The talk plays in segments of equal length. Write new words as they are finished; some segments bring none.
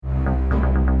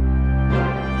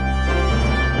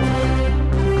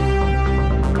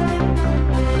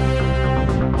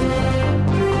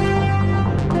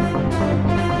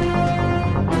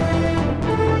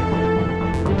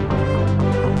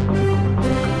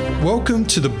Welcome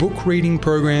to the book reading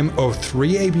program of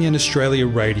 3ABN Australia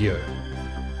Radio.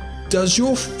 Does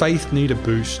your faith need a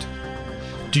boost?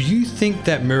 Do you think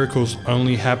that miracles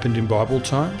only happened in Bible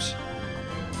times?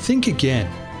 Think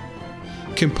again.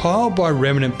 Compiled by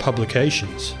Remnant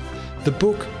Publications, the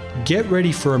book Get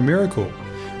Ready for a Miracle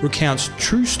recounts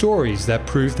true stories that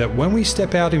prove that when we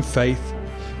step out in faith,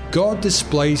 God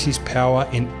displays His power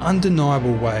in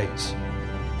undeniable ways.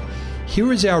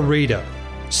 Here is our reader,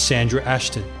 Sandra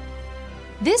Ashton.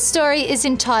 This story is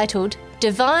entitled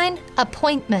Divine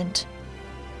Appointment.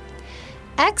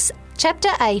 Acts chapter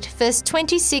 8 verse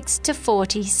 26 to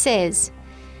 40 says,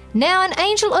 "Now an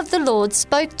angel of the Lord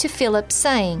spoke to Philip,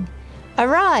 saying,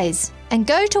 Arise and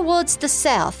go towards the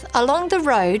south along the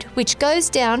road which goes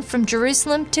down from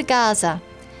Jerusalem to Gaza.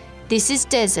 This is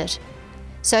desert.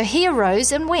 So he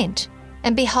arose and went,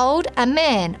 and behold, a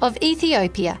man of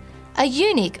Ethiopia, a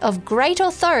eunuch of great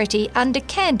authority under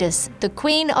Candace, the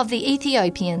queen of the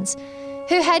Ethiopians,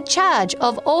 who had charge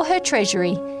of all her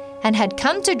treasury, and had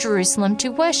come to Jerusalem to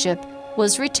worship,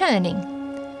 was returning.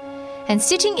 And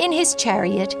sitting in his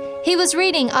chariot, he was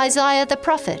reading Isaiah the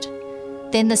prophet.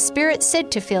 Then the Spirit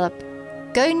said to Philip,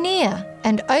 Go near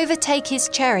and overtake his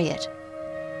chariot.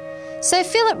 So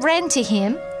Philip ran to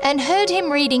him and heard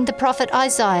him reading the prophet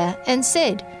Isaiah and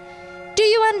said, Do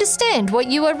you understand what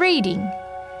you are reading?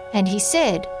 And he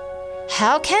said,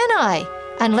 How can I,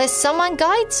 unless someone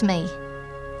guides me?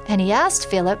 And he asked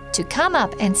Philip to come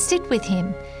up and sit with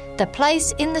him. The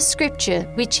place in the scripture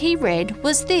which he read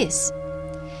was this: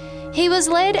 He was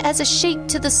led as a sheep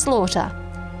to the slaughter,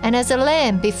 and as a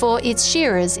lamb before its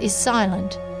shearers is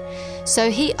silent. So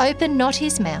he opened not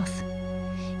his mouth.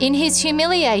 In his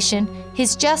humiliation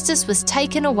his justice was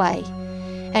taken away.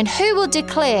 And who will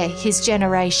declare his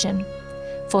generation?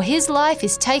 For his life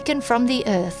is taken from the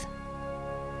earth.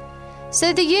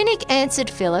 So the eunuch answered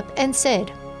Philip and said,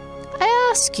 I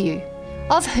ask you,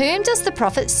 of whom does the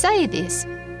prophet say this?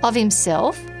 Of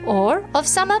himself or of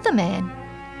some other man?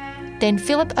 Then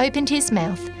Philip opened his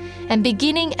mouth, and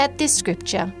beginning at this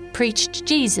scripture, preached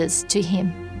Jesus to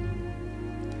him.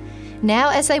 Now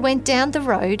as they went down the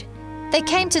road, they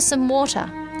came to some water,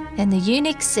 and the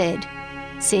eunuch said,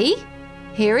 See,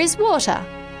 here is water.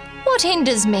 What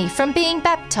hinders me from being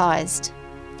baptized?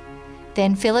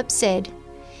 Then Philip said,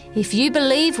 If you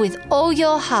believe with all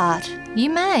your heart,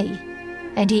 you may.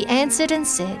 And he answered and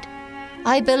said,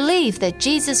 I believe that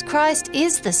Jesus Christ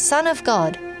is the Son of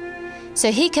God.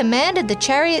 So he commanded the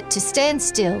chariot to stand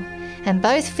still, and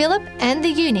both Philip and the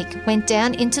eunuch went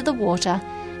down into the water,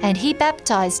 and he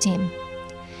baptized him.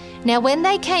 Now when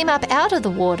they came up out of the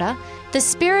water, the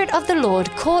Spirit of the Lord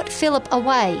caught Philip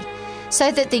away, so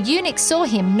that the eunuch saw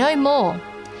him no more,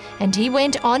 and he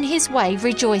went on his way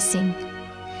rejoicing.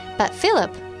 But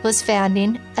Philip was found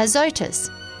in Azotus,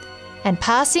 and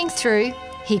passing through,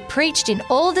 he preached in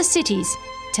all the cities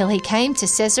till he came to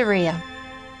Caesarea.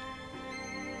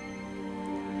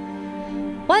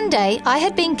 One day I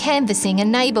had been canvassing a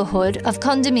neighbourhood of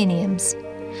condominiums.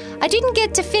 I didn't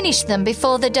get to finish them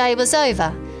before the day was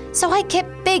over, so I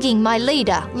kept begging my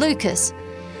leader, Lucas,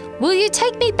 Will you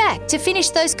take me back to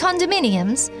finish those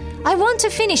condominiums? I want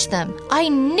to finish them. I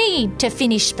need to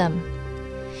finish them.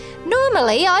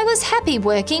 Normally, I was happy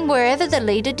working wherever the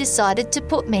leader decided to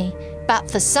put me,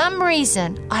 but for some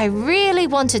reason, I really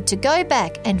wanted to go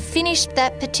back and finish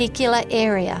that particular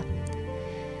area.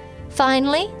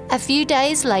 Finally, a few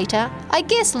days later, I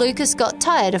guess Lucas got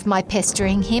tired of my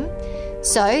pestering him,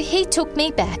 so he took me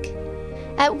back.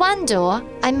 At one door,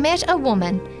 I met a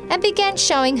woman and began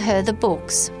showing her the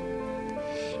books.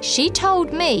 She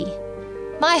told me,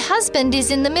 My husband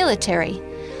is in the military.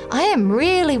 I am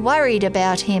really worried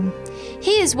about him.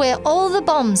 He is where all the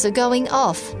bombs are going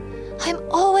off. I'm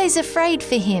always afraid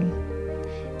for him.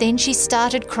 Then she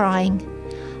started crying.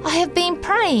 I have been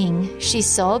praying, she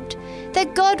sobbed,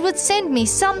 that God would send me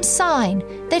some sign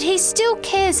that He still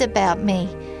cares about me,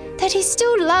 that He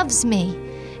still loves me,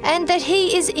 and that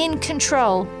He is in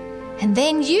control. And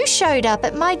then you showed up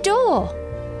at my door.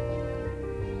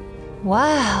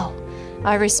 Wow,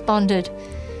 I responded.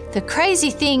 The crazy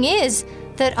thing is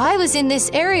that I was in this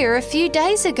area a few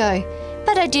days ago,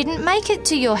 but I didn't make it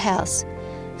to your house.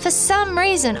 For some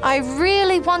reason, I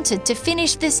really wanted to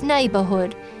finish this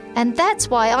neighbourhood, and that's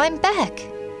why I'm back.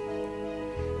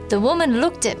 The woman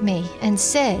looked at me and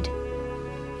said,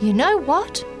 You know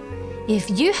what? If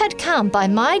you had come by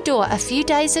my door a few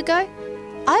days ago,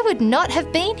 I would not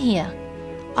have been here.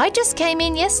 I just came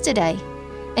in yesterday,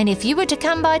 and if you were to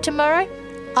come by tomorrow,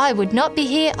 I would not be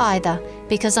here either,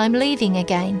 because I'm leaving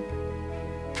again.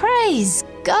 Praise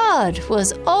God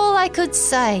was all I could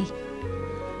say.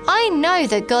 I know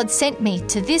that God sent me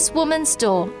to this woman's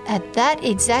door at that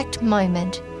exact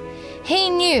moment. He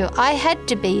knew I had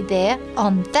to be there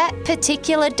on that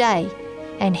particular day,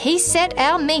 and He set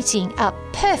our meeting up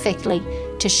perfectly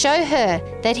to show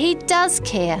her that He does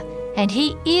care and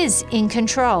He is in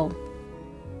control.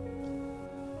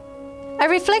 A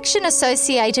reflection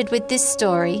associated with this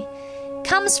story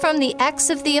comes from the Acts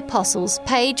of the Apostles,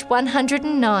 page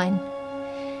 109.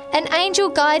 An angel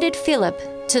guided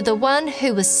Philip to the one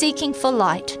who was seeking for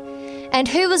light and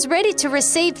who was ready to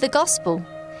receive the gospel.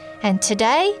 And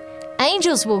today,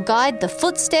 angels will guide the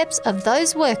footsteps of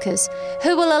those workers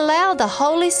who will allow the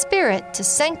Holy Spirit to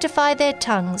sanctify their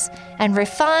tongues and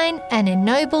refine and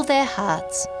ennoble their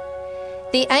hearts.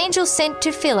 The angel sent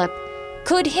to Philip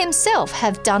could himself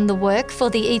have done the work for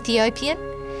the Ethiopian,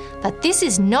 but this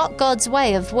is not God's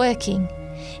way of working.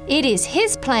 It is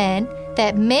His plan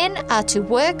that men are to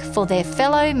work for their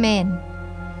fellow men.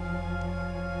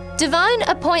 Divine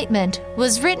Appointment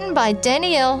was written by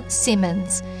Danielle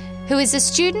Simmons, who is a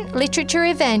student literature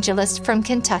evangelist from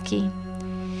Kentucky.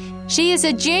 She is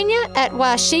a junior at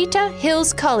Washita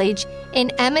Hills College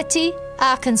in Amity,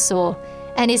 Arkansas,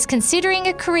 and is considering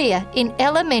a career in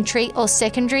elementary or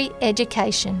secondary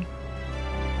education.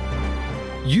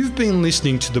 You've been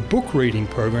listening to the book reading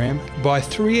program by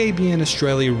 3ABN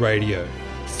Australia Radio,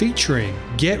 featuring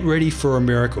Get Ready for a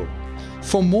Miracle.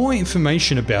 For more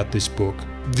information about this book,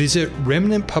 visit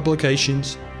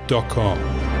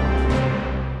remnantpublications.com.